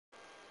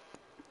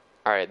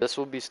Alright, this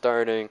will be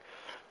starting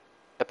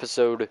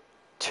episode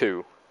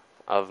 2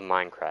 of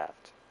Minecraft.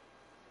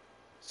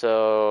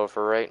 So,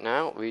 for right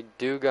now, we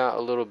do got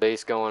a little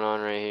base going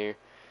on right here.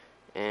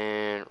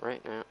 And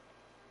right now,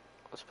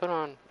 let's put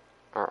on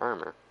our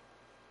armor.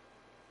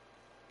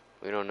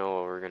 We don't know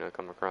what we're gonna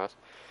come across.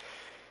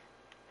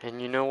 And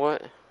you know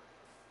what?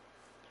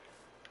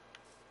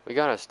 We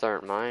gotta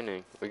start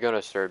mining. We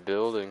gotta start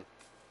building.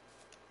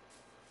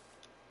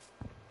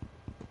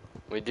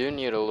 We do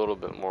need a little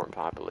bit more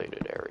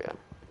populated area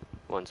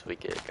once we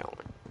get going.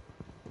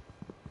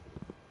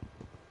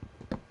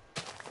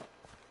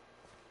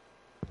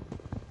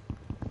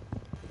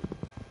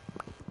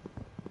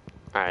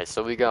 Alright,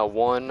 so we got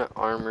 1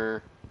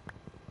 armor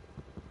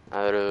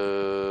out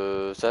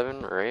of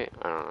 7 or 8?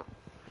 I don't know.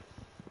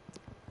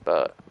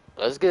 But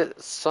let's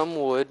get some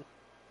wood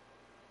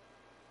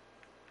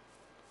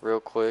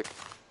real quick.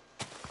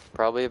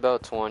 Probably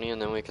about 20,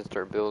 and then we can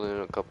start building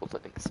a couple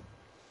things.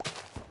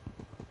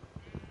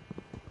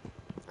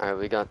 Alright,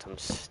 we got some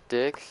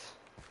sticks.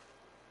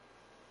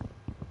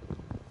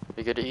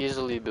 We could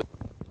easily build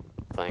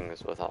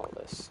things with all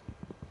this.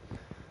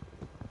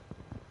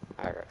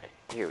 Alright,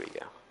 here we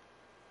go.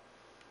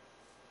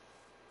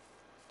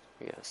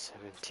 We got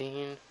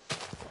 17.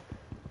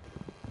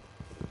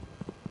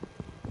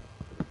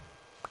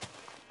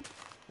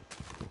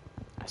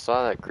 I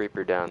saw that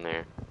creeper down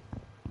there.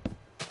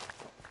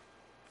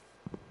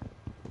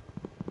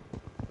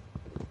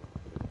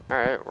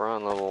 Alright, we're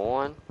on level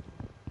 1.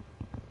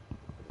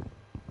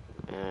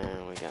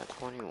 And we got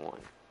 21.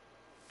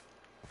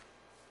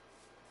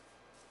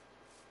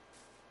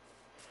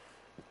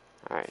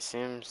 Alright,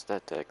 seems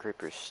that the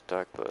creeper's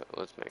stuck, but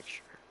let's make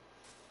sure.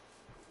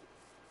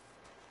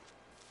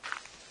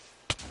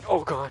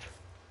 Oh god!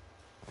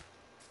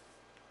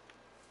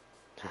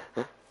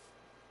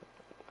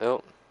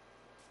 Well,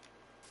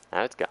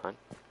 now it's gone.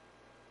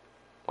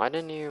 Why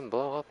didn't it even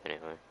blow up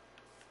anyway?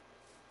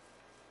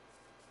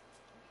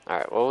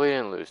 Alright, well we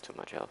didn't lose too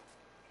much health.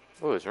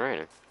 Ooh, it's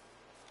raining.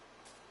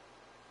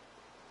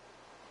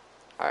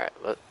 Alright,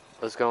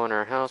 let's go in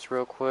our house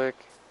real quick.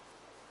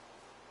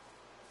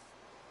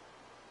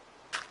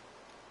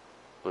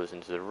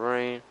 Listen to the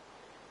rain.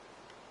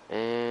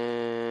 And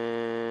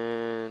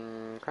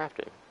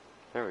crafting.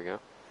 There we go.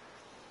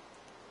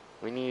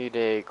 We need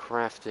a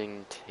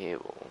crafting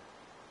table.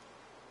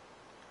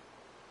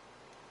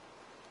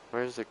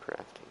 Where's the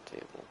crafting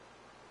table?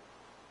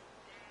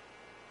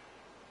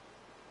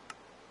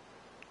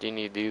 Do you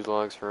need these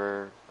logs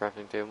for a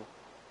crafting table?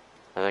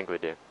 I think we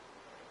do.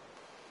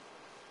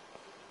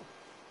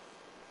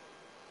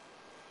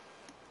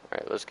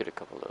 Alright, let's get a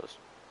couple of those.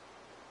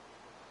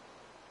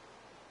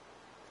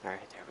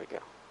 Alright, there we go.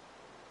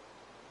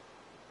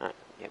 Alright,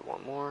 get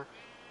one more.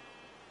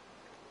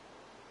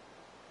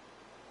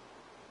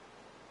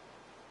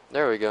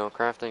 There we go,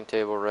 crafting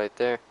table right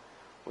there.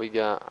 We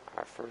got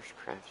our first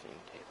crafting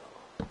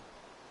table.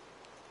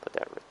 Put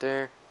that right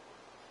there.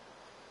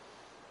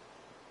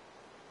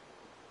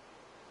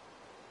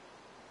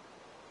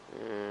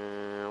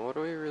 And what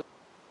do we really...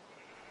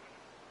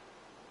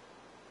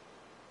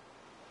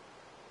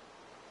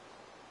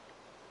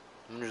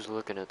 I'm just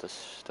looking at the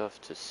stuff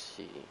to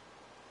see.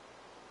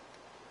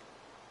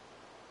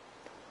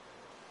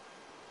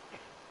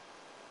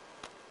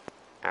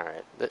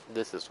 Alright,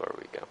 this is where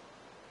we go.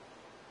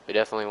 We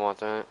definitely want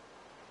that.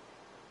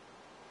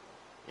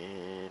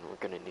 And we're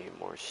gonna need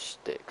more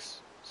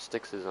sticks.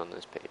 Sticks is on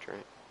this page,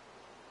 right?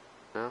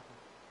 No?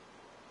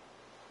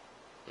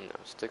 No,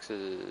 sticks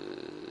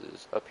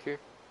is up here.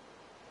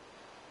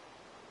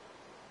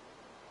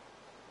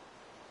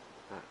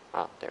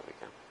 Oh, there we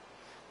go.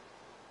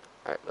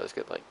 Alright, let's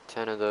get like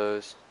 10 of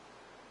those.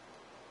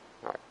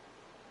 Alright.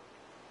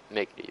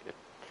 Make it even.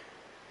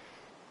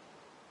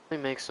 Let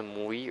me make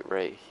some wheat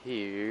right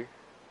here.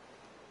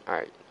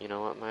 Alright, you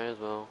know what? Might as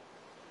well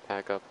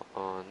pack up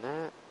on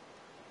that.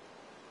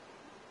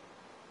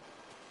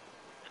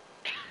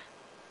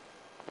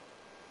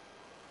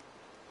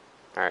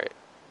 Alright.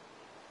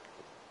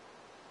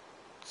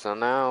 So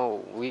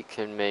now we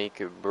can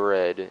make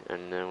bread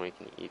and then we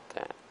can eat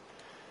that.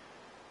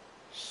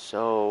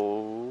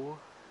 So,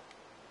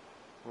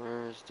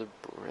 where's the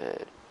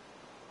bread?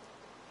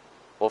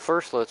 Well,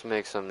 first let's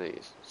make some of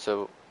these.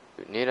 So,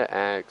 we need an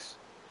axe.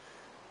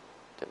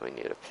 Then we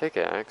need a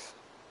pickaxe.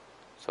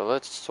 So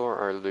let's sort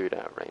our loot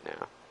out right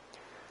now.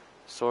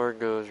 Sword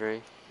goes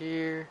right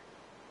here.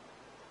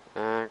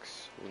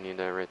 Axe, we need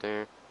that right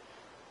there.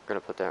 We're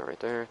gonna put that right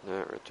there,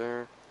 that right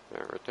there,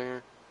 that right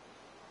there.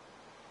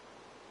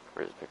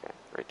 Where's the pickaxe?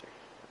 Right there.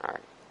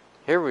 Alright.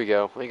 Here we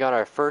go. We got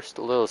our first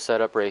little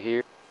setup right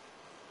here.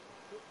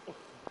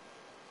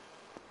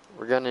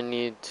 We're gonna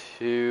need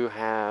to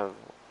have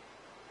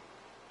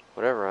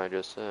whatever I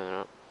just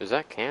said. Is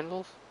that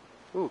candles?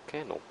 Ooh,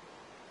 candle.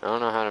 I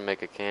don't know how to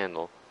make a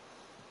candle.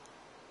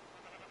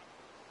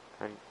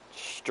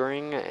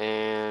 String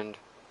and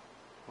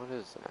what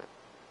is that?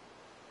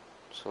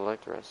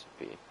 Select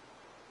recipe.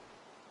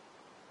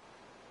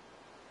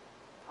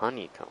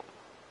 Honeycomb.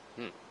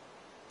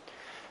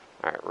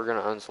 Alright, we're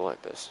gonna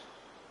unselect this.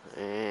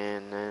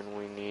 And then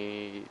we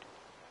need...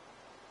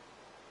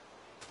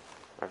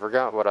 I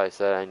forgot what I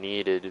said I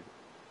needed,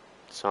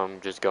 so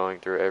I'm just going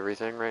through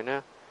everything right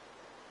now.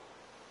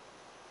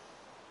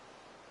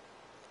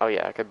 Oh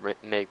yeah, I could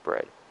make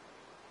bread.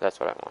 That's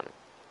what I wanted.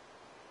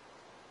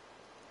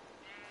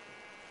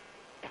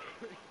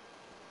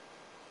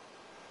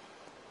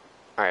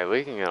 Alright,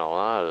 we can get a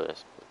lot of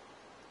this.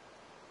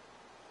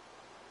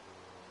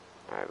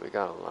 Alright, we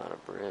got a lot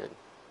of bread.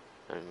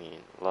 I mean,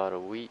 a lot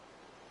of wheat.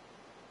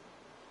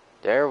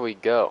 There we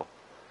go.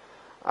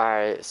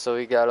 Alright, so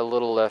we got a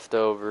little left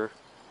over.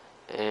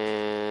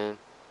 And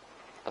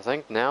I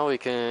think now we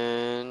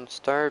can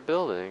start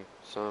building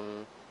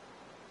some...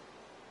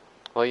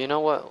 Well, you know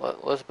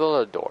what? Let's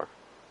build a door.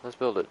 Let's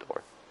build a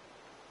door.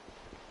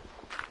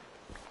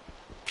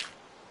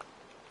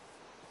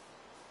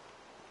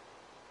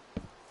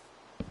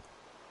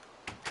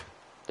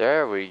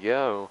 There we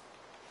go.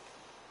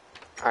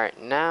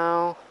 Alright,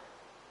 now...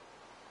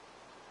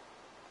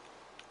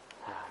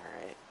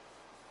 Alright.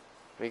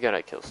 We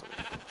gotta kill some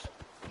animals.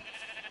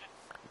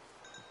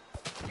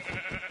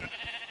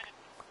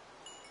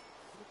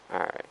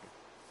 Alright.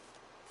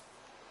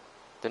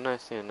 Didn't I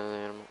see another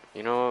animal?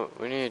 You know what?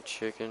 We need a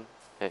chicken.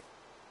 Hey.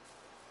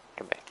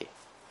 Come back here.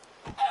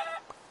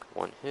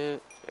 One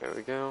hit. There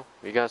we go.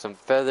 We got some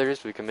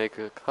feathers. We can make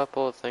a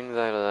couple of things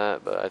out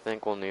of that, but I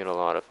think we'll need a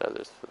lot of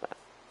feathers for that.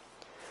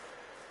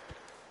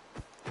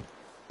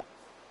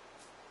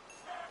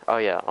 Oh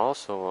yeah,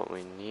 also what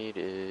we need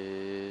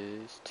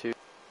is to...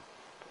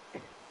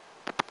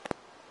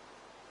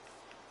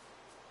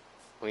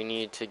 We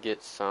need to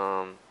get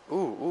some...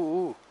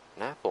 Ooh,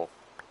 an apple.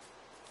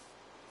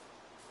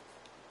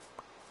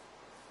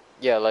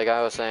 Yeah, like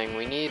I was saying,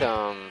 we need,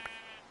 one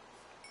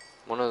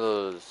of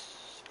those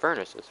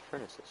furnaces.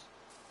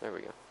 There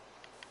we go.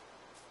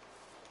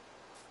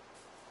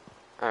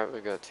 Alright, we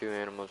got 2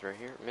 animals right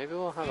here. Maybe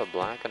we'll have a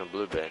black and a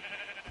blue bed.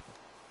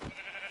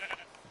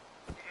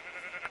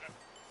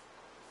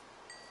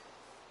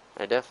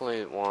 I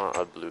definitely want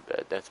a blue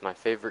bed. That's my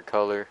favorite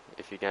color,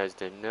 if you guys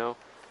didn't know.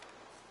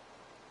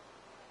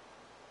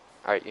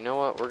 Alright, you know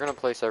what? We're gonna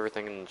place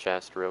everything in the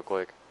chest real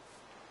quick.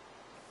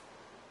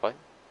 What?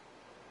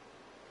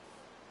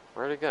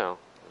 Where'd it go?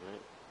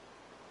 Alright.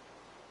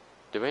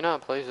 Did we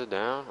not place it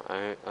down?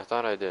 I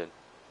thought I did.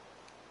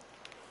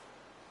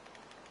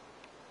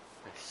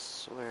 I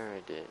swear I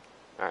did.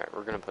 Alright,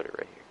 we're gonna put it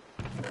right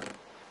here.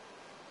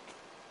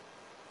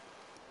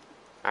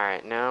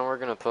 Alright, now we're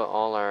gonna put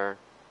all our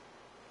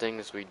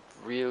things we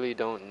really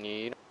don't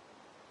need,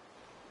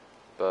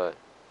 but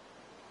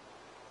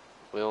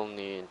we'll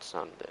need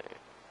someday.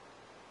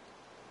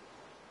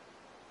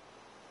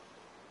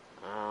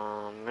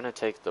 I'm gonna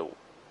take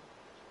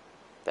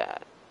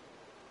that.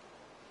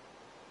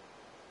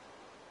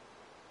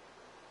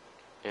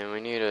 And we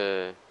need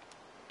to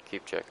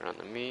keep checking on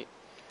the meat.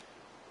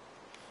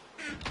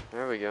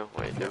 There we go.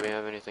 Wait, do we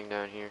have anything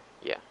down here?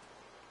 Yeah.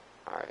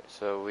 Alright,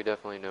 so we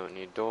definitely don't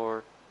need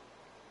door.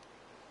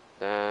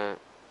 That.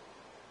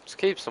 Let's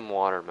keep some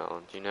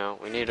watermelons, you know?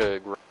 We need to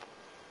grow.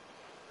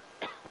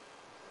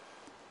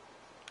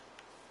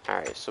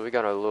 Alright, so we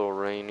got a little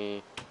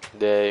rainy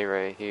day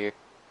right here.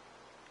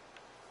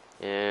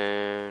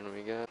 And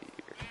we got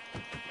here.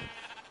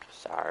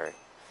 Sorry.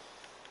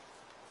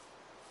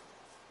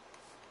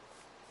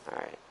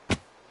 Alright.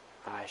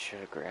 I should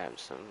have grabbed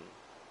some.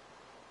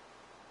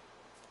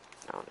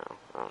 Oh no.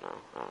 Oh,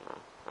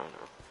 damn it.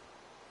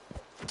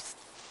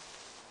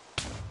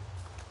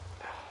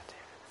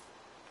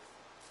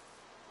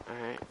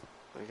 Alright.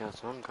 We got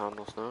some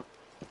cobblestone.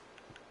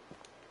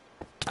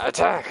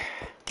 Attack!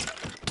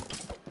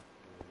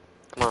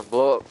 Come on,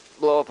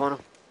 blow up on him.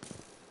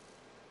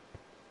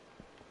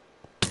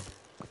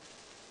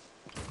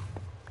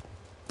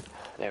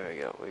 There we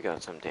go, we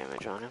got some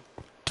damage on him.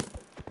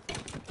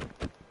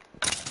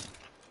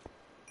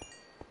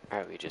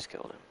 Alright, we just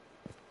killed him.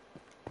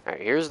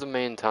 Alright, here's the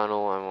main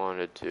tunnel I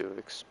wanted to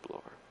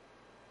explore.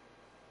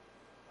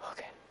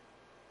 Okay.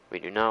 We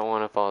do not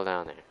want to fall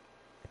down there.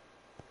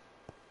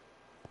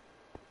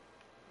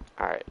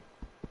 Alright.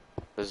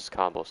 This is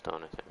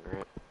cobblestone, I think,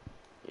 right?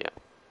 Yeah.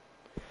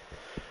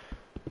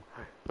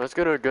 Alright, let's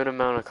get a good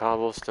amount of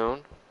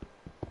cobblestone.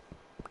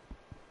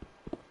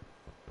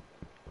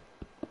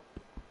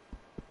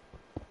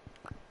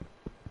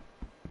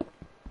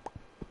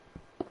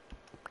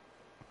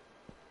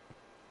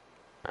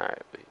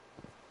 Alright,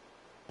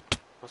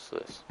 what's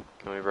this?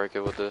 Can we break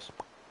it with this?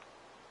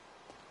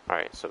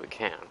 Alright, so we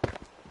can.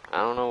 I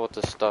don't know what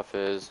this stuff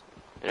is,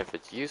 and if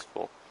it's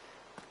useful.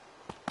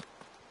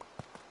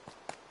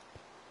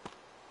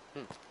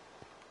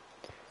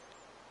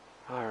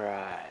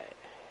 Alright.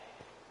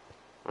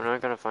 We're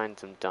not gonna find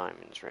some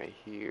diamonds right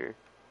here.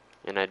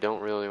 And I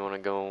don't really want to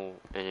go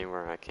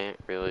anywhere I can't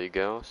really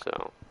go,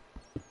 so.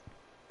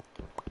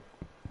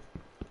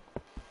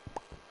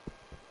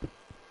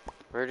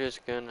 We're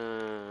just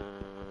gonna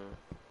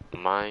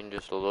mine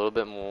just a little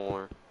bit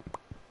more.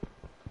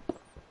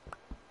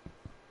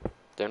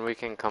 Then we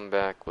can come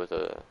back with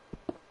a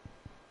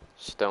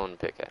stone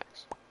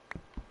pickaxe,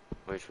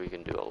 which we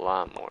can do a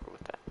lot more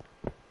with that.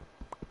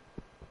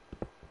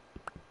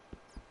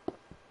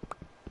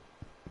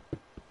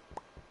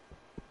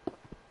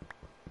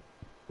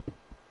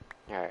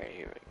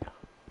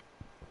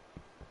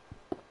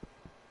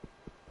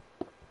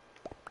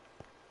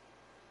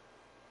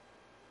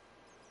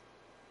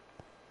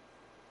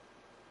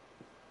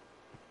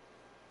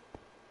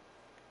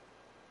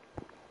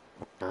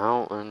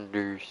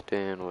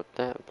 understand what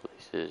that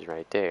place is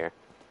right there.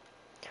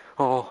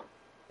 Oh,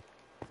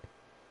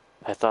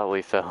 I thought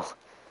we fell.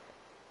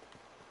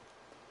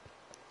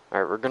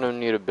 Alright, we're gonna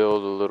need to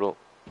build a little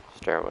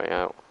stairway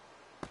out.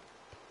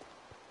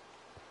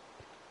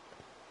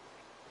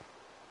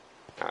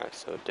 Alright,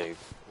 so dig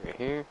right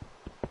here,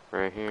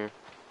 right here.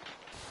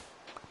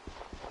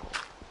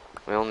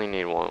 We only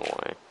need one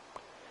way.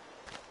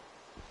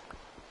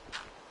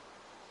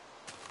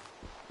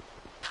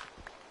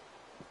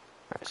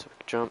 Alright, so we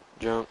can jump,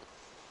 jump.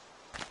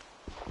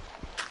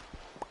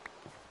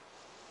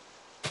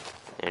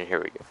 And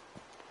here we go.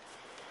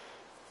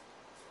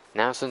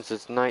 Now since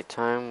it's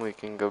nighttime, we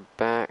can go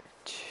back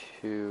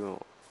to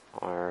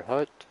our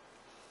hut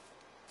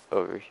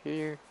over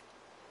here.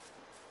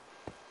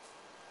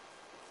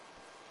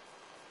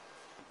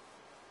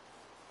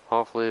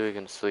 Hopefully we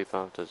can sleep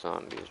off the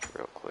zombies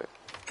real quick.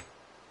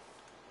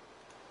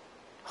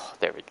 Oh,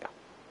 there we go.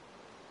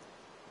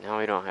 Now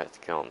we don't have to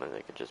kill them and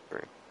they can just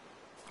breathe.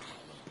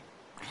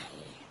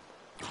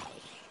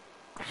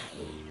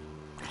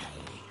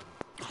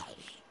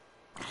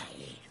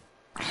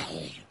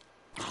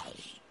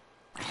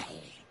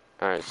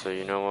 Alright, so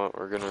you know what?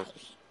 We're gonna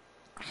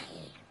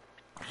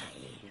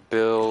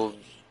build...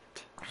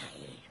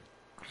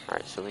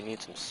 Alright, so we need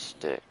some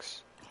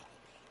sticks.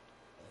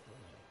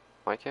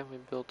 Why can't we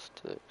build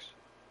sticks?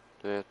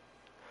 Do we have...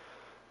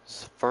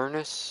 Is it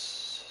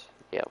furnace?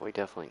 Yeah, we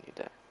definitely need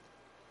that.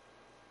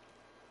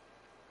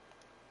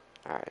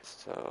 Alright,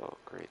 so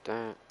create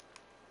that.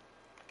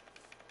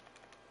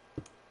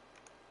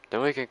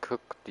 Then we can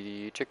cook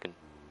the chicken.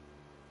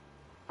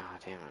 Ah,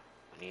 damn it.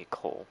 I need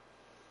coal.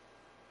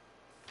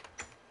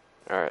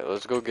 Alright,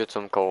 let's go get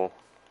some coal.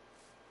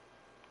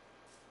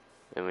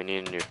 And we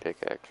need a new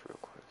pickaxe real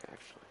quick,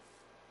 actually.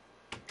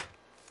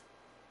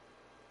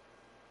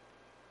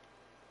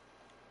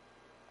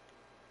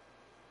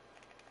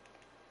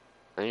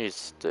 I need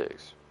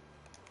sticks.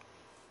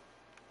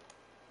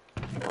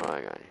 What do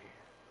I got here?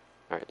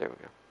 Alright, there we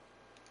go.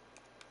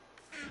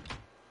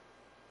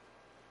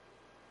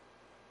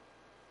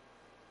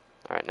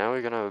 Alright, now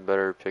we're gonna have a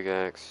better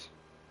pickaxe.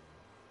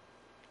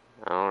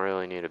 I don't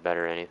really need a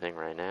better anything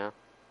right now.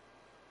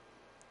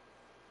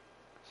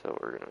 So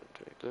we're gonna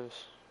take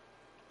this.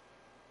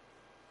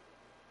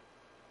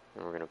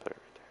 And we're gonna put it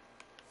right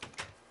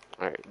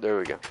there. Alright, there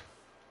we go.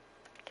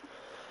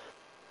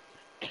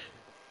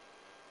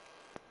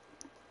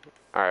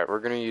 Alright, we're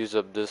gonna use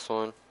up this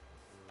one.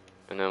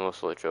 And then we'll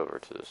switch over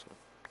to this one.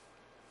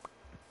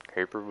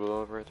 Creeper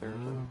below right there.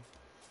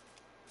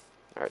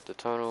 Alright, the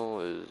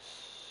tunnel is...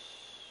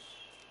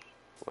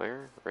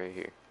 Where? Right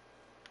here.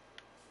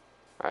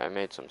 Alright, I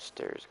made some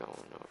stairs going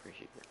over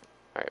here.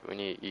 Alright, we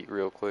need to eat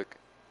real quick.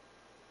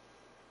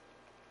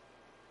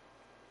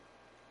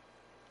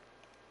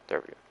 There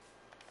we go.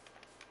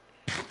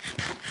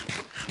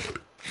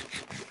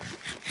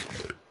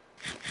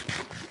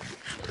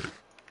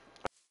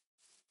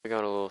 We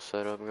got a little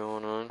setup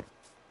going on.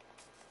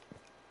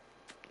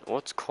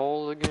 What's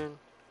coal again?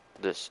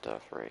 This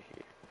stuff right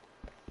here.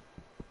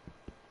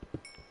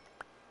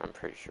 I'm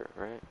pretty sure,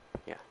 right?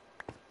 Yeah.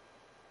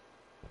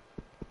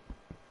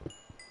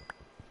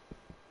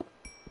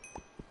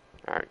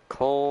 Alright,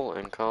 coal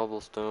and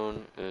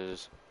cobblestone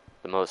is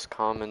the most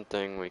common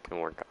thing we can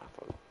work off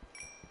of.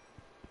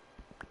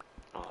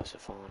 Oh, is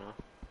it falling off?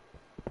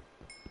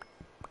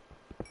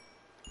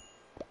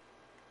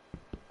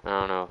 I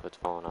don't know if it's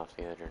falling off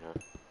the edge or not.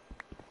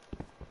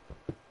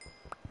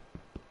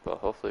 But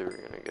hopefully we're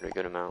gonna get a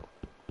good amount.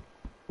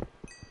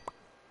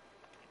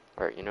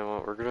 Alright, you know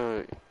what? We're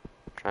gonna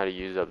try to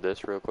use up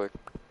this real quick.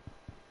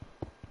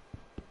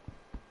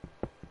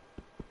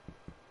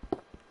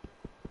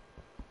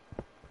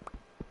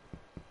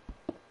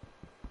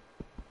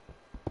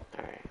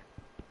 Alright.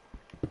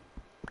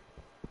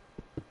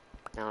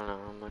 I don't know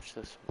how much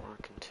this more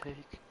can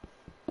take.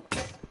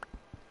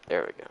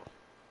 There we go.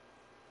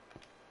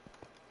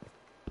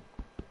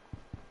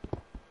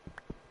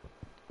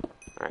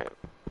 Alright.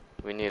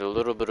 We need a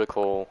little bit of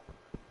coal.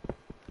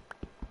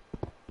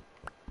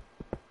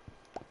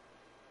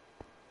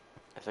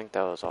 I think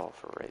that was all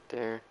for right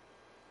there.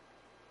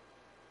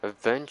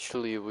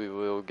 Eventually we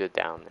will get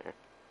down there.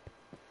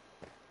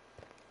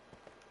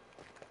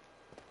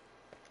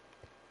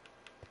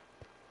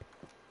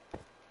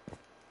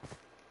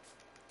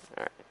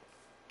 Alright.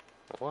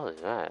 What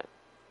is that?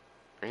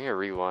 I need to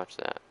rewatch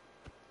that.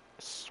 I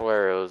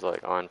swear it was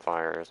like on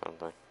fire or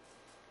something.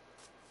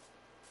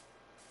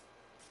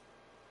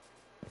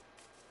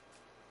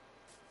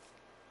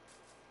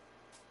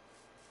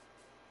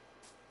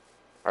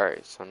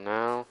 Alright, so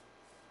now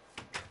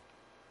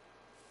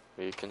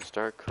we can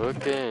start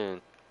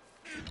cooking.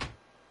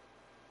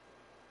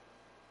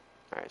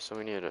 Alright, so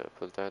we need to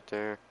put that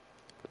there,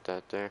 put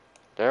that there.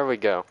 There we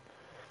go.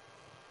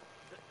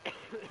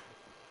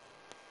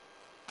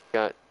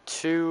 Got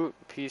 2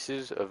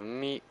 pieces of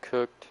meat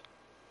cooked.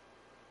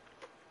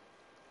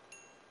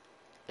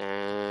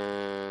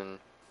 And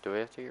do we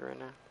have to eat right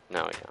now?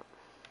 No, we don't.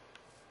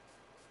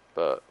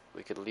 But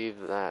we could leave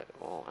that.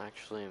 Well,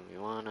 actually, we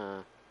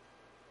wanna.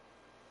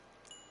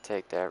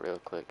 take that real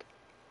quick.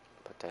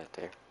 Put that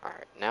there.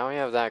 Alright, now we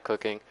have that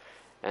cooking.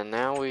 And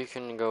now we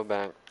can go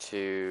back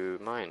to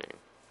mining.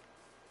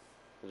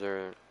 Is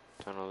there a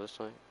tunnel this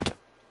way? Yeah.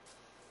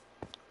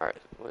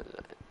 Alright, what is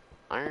that?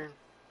 Iron?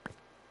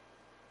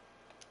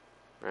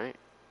 Right?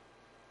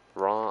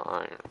 Raw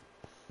iron.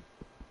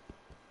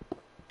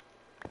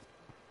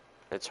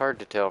 It's hard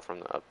to tell from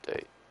the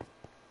update.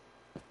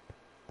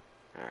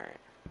 Alright.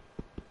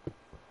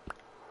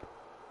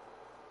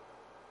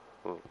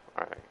 Ooh,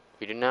 alright.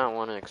 We do not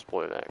want to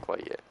explore that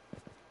quite yet.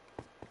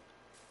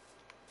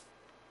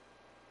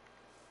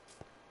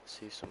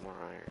 See some more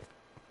iron.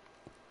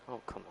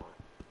 Oh, come on.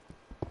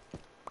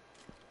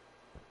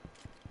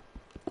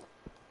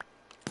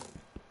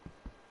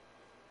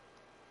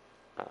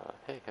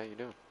 Hey, how you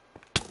doing?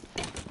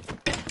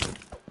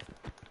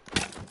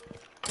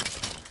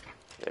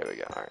 There we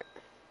go, alright.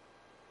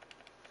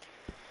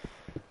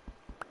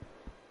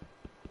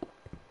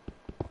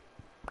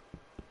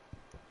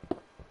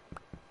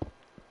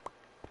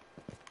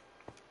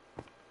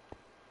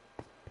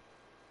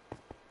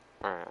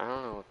 Alright, I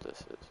don't know what this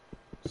is.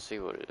 Let's see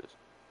what it is.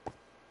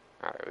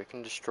 Alright, we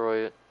can destroy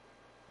it.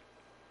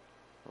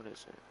 What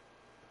is it?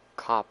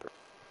 Copper.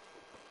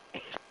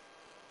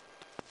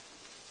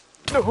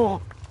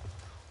 No!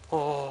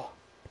 Oh!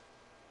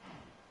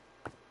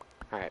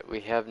 Alright,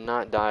 we have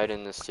not died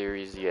in this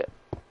series yet.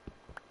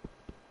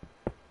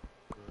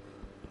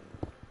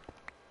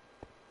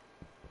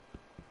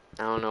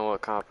 I don't know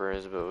what copper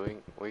is, but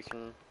we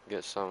can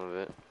get some of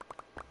it.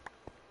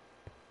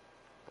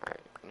 Alright,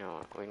 you know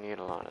what? We need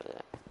a lot of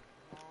that.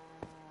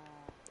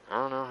 I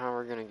don't know how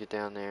we're gonna get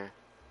down there.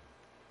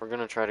 We're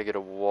gonna try to get a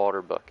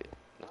water bucket.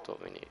 That's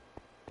what we need.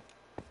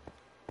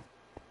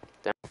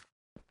 Then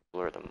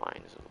where the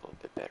mine is a little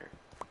bit better.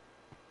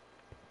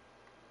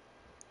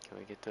 Can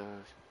we get those?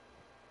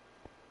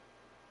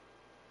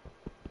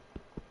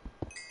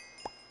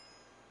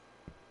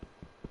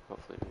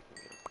 Hopefully we can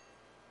get them.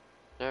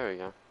 There we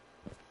go.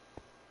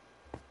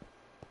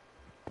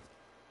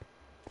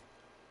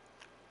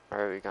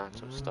 Alright, we got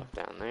some stuff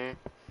down there.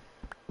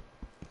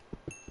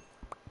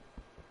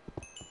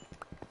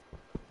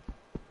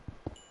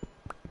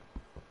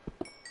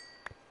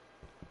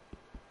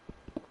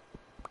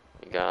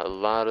 We got a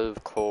lot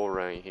of coal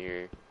right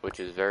here, which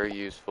is very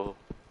useful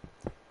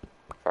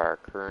for our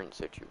current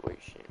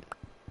situation.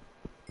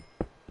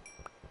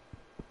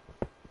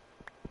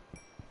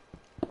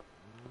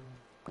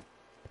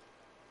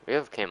 We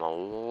have came a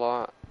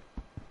lot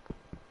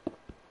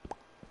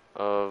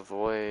of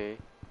way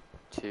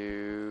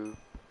to...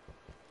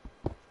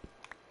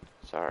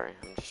 Sorry,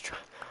 I'm just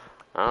trying...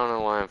 I don't know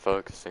why I'm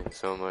focusing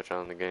so much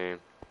on the game.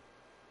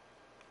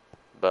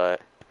 But...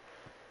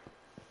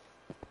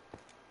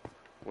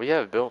 we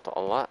have built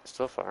a lot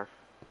so far.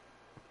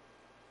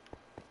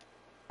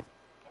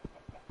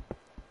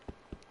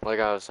 Like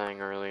I was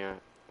saying earlier,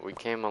 we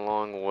came a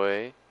long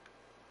way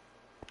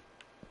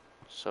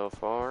so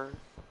far.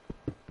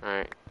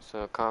 Alright,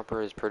 so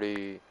copper is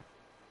pretty...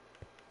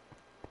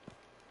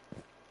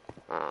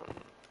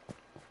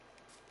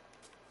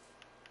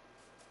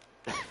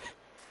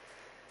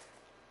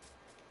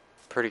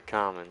 pretty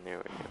common. There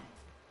we go.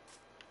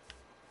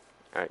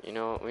 Alright, you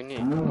know what? We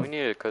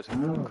need to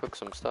cook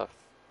some stuff.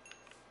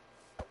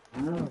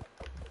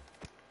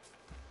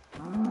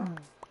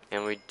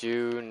 And we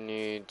do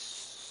need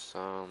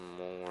some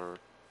more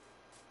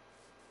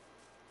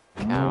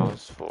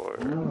cows for...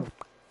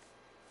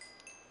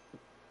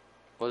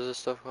 what is this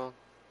stuff called?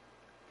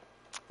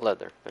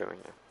 Leather. There we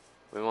go.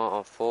 We want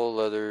a full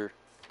leather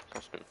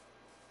costume.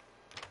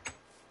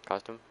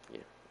 Costume?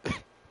 Yeah.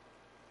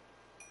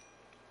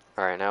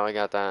 Alright, now we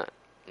got that.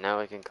 Now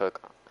we can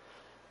cook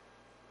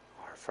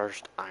our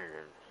first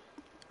iron.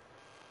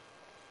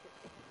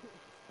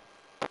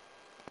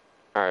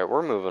 Alright,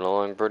 we're moving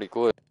along pretty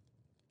quick.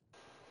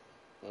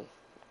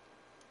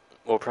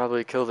 We'll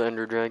probably kill the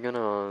Ender Dragon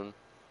on...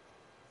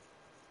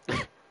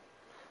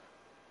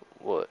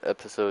 what,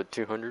 episode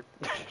 200?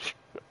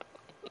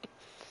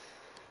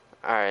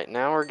 Alright,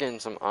 now we're getting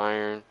some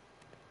iron.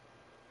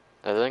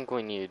 I think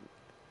we need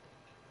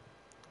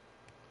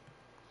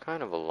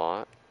kind of a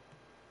lot.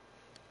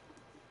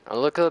 I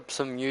look up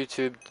some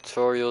YouTube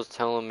tutorials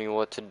telling me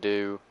what to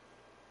do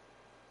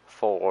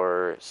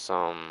for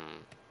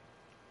some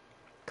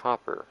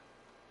copper.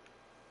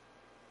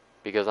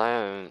 Because I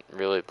haven't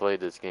really played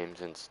this game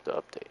since the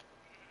update.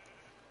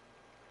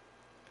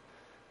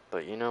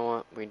 But you know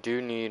what? We do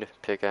need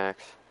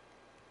pickaxe.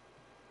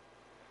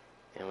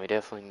 And we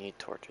definitely need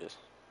torches.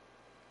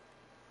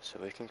 So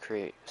we can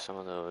create some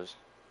of those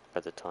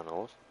at the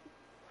tunnels.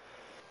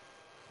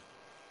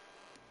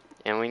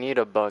 And we need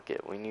a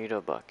bucket. We need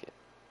a bucket.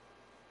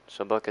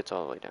 So bucket's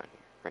all the way down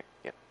here. Right,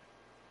 yep.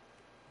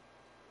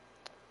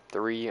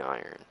 3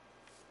 iron.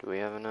 Do we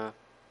have enough?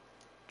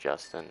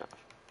 Just enough.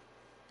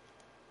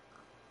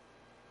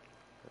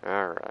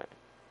 Alright.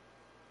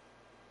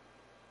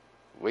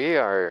 We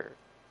are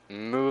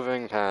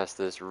moving past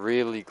this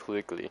really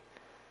quickly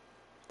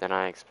than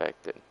I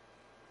expected.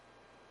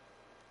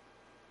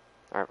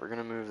 Alright, we're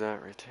gonna move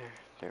that right there.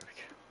 There we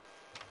go.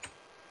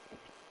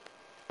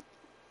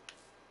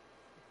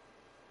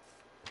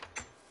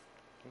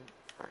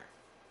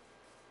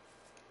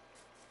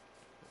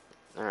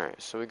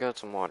 Alright, so we got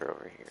some water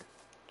over here.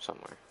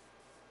 Somewhere.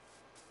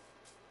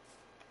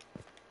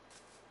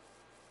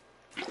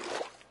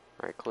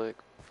 Right click.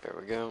 There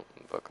we go.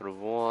 Bucket of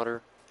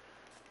water.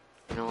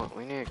 You know what?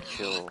 We need to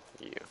kill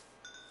you.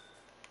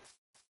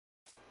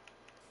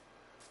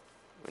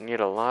 We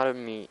need a lot of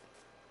meat.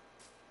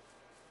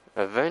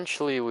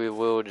 Eventually we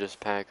will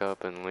just pack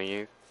up and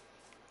leave.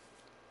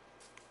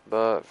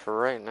 But for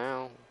right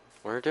now,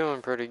 we're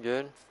doing pretty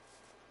good.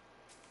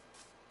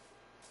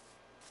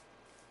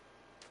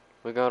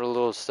 We got a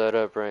little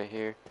setup right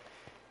here.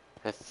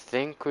 I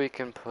think we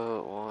can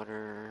put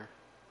water.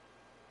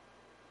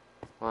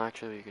 Well,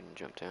 actually, we can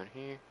jump down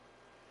here.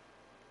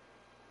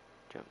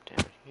 Jump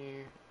down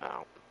here.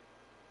 Oh.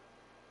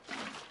 We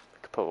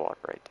can put water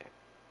right there.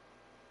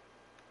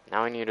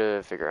 Now we need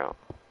to figure out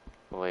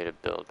a way to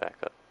build back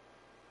up.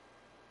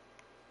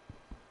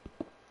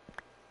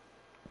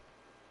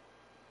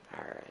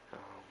 Alright,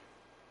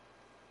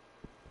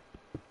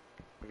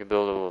 we can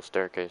build a little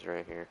staircase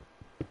right here.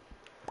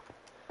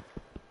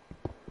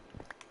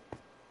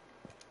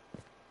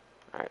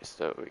 Alright,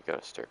 so we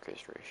got a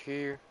staircase right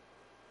here.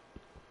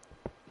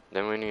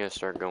 Then we need to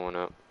start going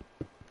up.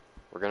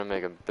 We're gonna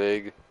make a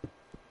big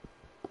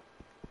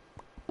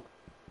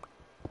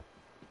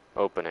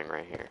opening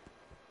right here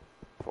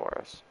for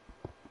us.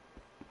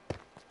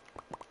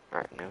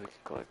 Alright, now we can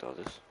collect all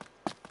this.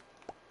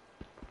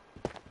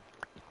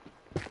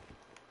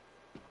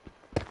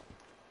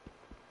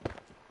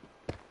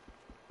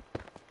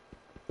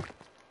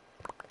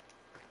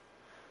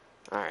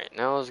 Alright,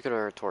 now let's get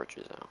our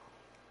torches out.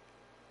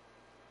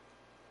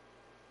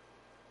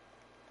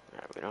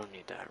 Alright, we don't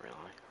need that really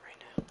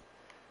right now.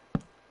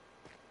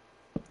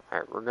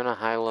 Alright, we're gonna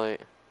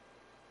highlight.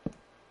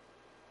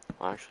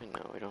 Well, actually,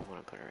 no, we don't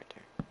want to put it right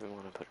there. We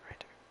want to put it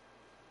right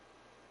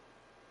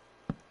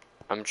there.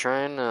 I'm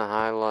trying to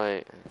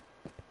highlight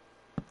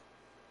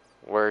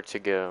where to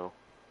go.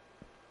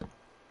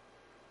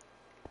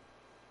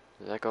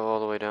 Does that go all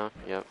the way down?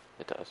 Yep,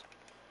 it does.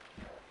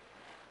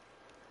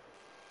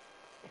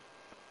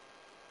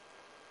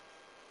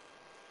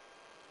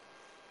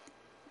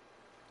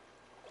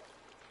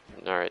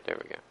 Alright, there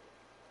we go.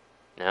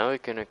 Now we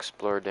can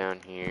explore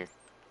down here.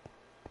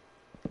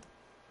 I'm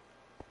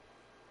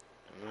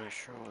not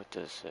sure what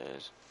this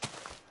is. I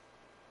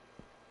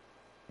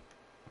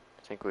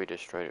think we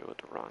destroyed it with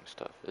the wrong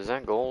stuff. Is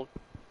that gold?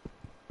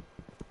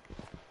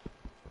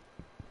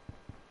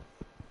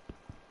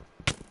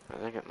 I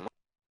think it might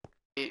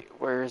be.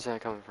 Where is that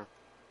coming from?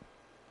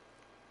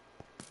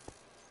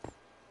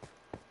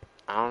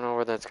 I don't know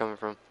where that's coming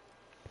from.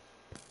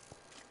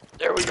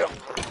 There we go.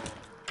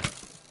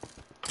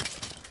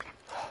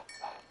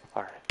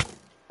 Alright.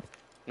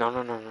 No,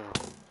 no, no, no.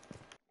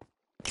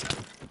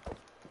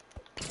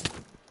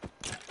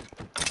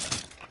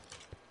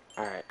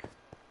 Alright.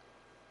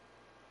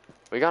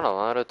 We got a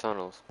lot of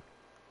tunnels.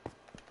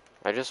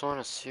 I just want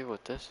to see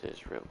what this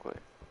is real quick.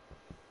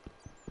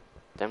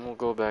 Then we'll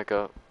go back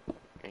up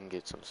and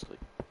get some sleep.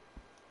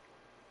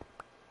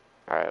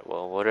 Alright,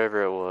 well,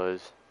 whatever it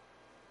was,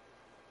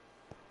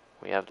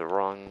 we have the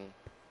wrong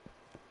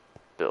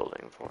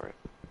building for it.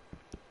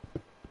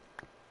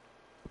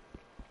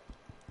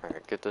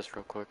 Alright, get this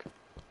real quick.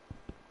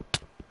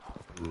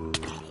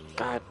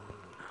 God,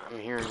 I'm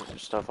hearing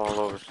stuff all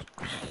over.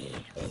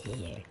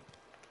 Alright.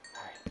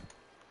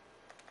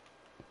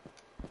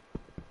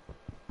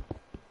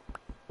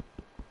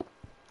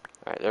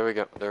 Alright, there we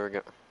go, there we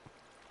go.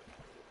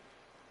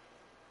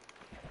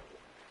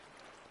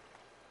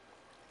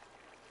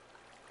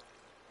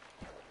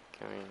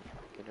 Can we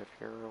get up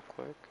here real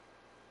quick?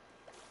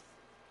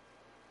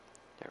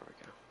 There we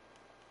go.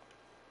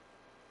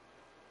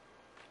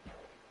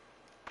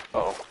 Uh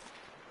oh.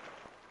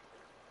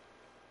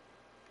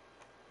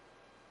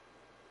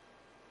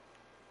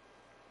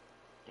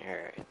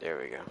 Alright, there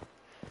we go.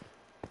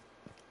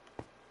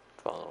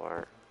 Follow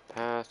our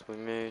path we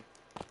made.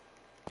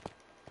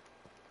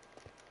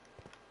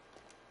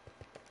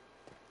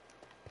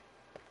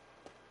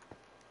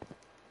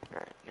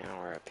 Alright, now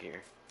we're up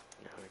here.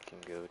 Now we can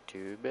go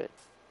to bed.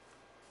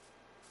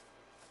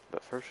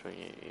 But first we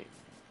need to eat.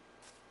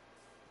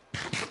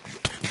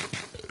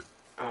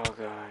 Oh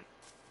god.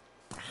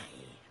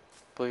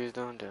 Please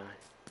don't die.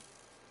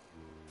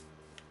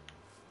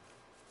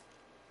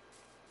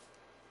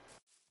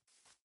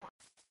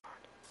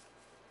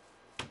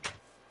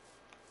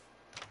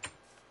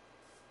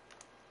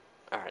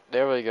 Alright,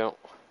 there we go.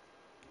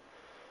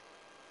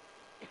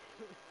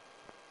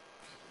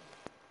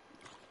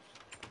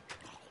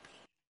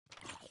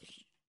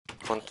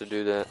 Want to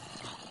do that.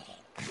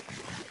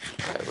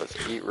 Alright, let's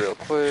eat real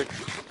quick.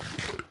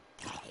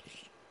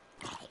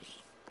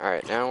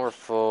 Alright, now we're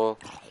full.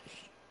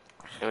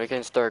 And we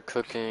can start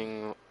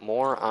cooking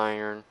more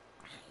iron.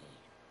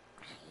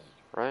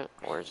 Right?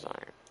 Where's the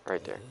iron?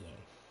 Right there.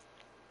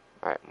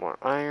 Alright, more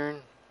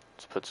iron.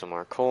 Let's put some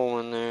more coal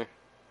in there.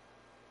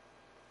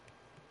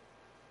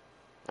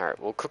 Alright,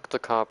 we'll cook the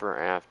copper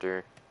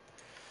after.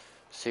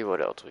 See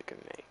what else we can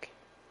make.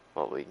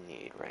 What we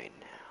need right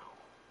now.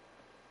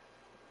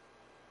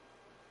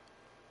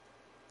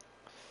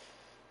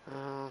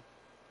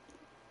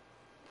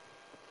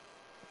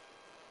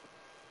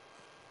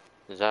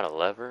 Is that a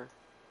lever?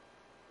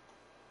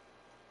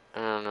 I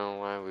don't know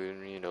why we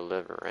need a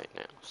lever right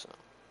now, so.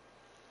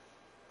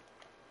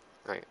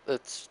 Alright,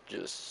 let's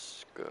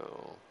just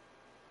go.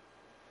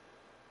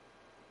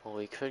 Well,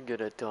 we could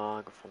get a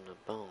dog from the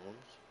bones.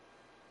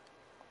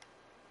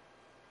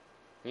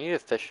 We need a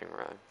fishing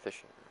rod.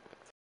 Fishing rod.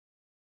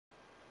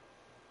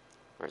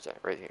 Where's that?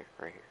 Right here.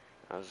 Right here.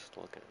 I was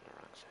looking in the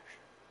wrong section.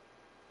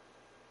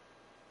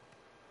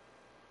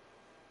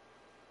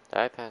 Did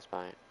I pass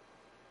by it?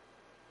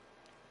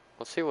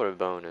 Let's see what a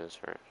bone is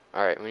first.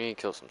 Alright, we need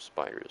to kill some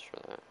spiders for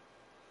that.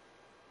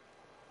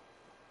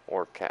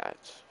 Or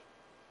cats.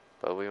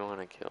 But we want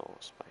to kill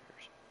spiders.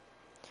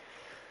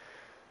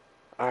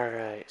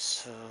 Alright,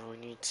 so we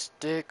need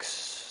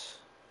sticks.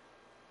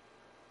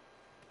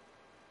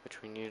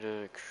 Which we need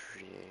to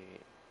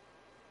create.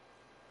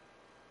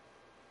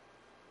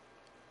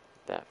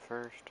 That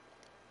first.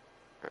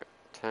 Alright,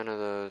 10 of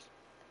those.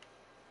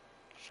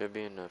 Should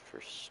be enough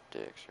for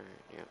sticks,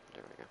 right? Yep,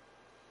 there we go.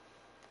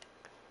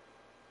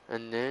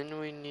 And then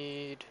we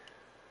need...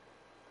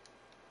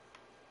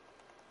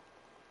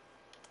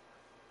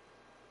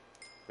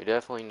 We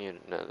definitely need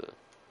another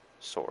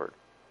sword.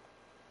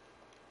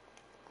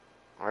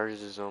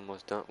 Ours is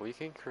almost done. We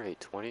can create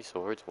 20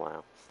 swords,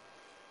 wow.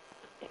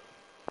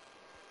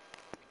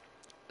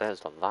 That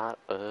is a lot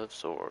of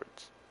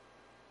swords.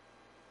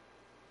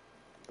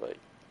 But...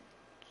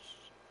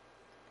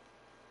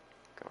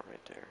 Go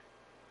right there.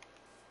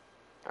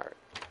 Alright.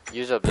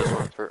 Use up this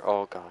one for...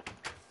 Oh god.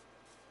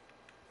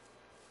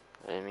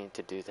 I didn't mean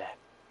to do that.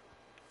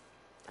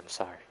 I'm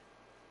sorry.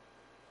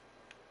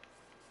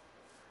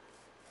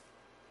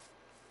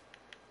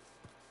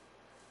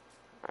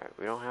 Alright,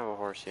 we don't have a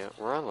horse yet.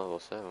 We're on level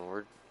 7.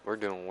 We're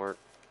doing work.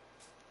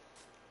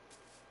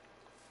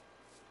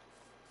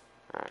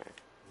 Alright.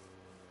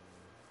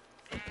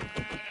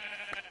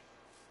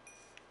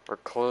 We're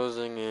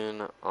closing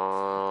in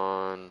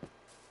on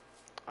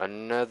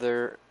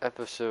another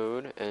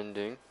episode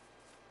ending.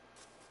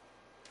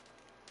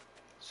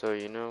 So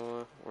you know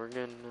what? We're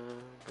gonna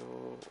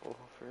go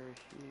over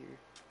here.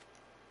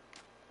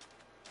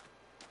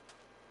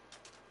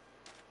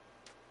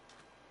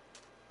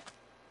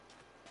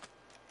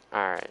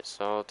 Alright,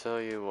 so I'll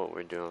tell you what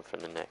we're doing for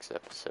the next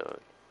episode,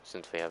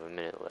 since we have a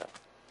minute left.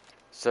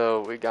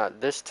 So we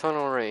got this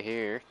tunnel right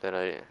here that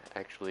I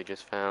actually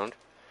just found.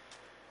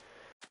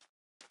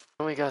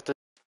 And we got the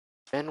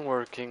been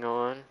working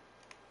on.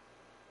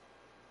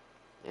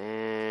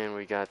 And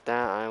we got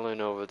that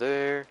island over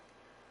there.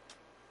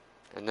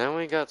 And then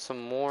we got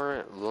some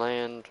more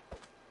land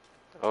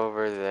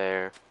over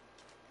there.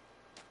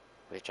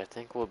 Which I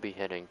think we'll be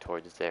heading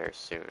towards there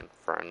soon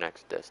for our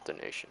next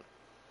destination.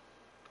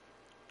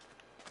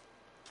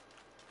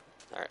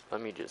 Alright,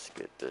 let me just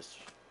get this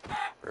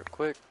real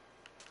quick.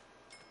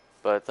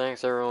 But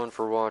thanks everyone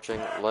for watching.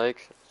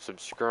 Like,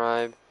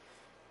 subscribe,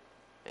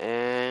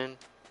 and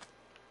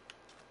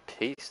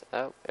peace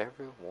out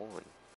everyone.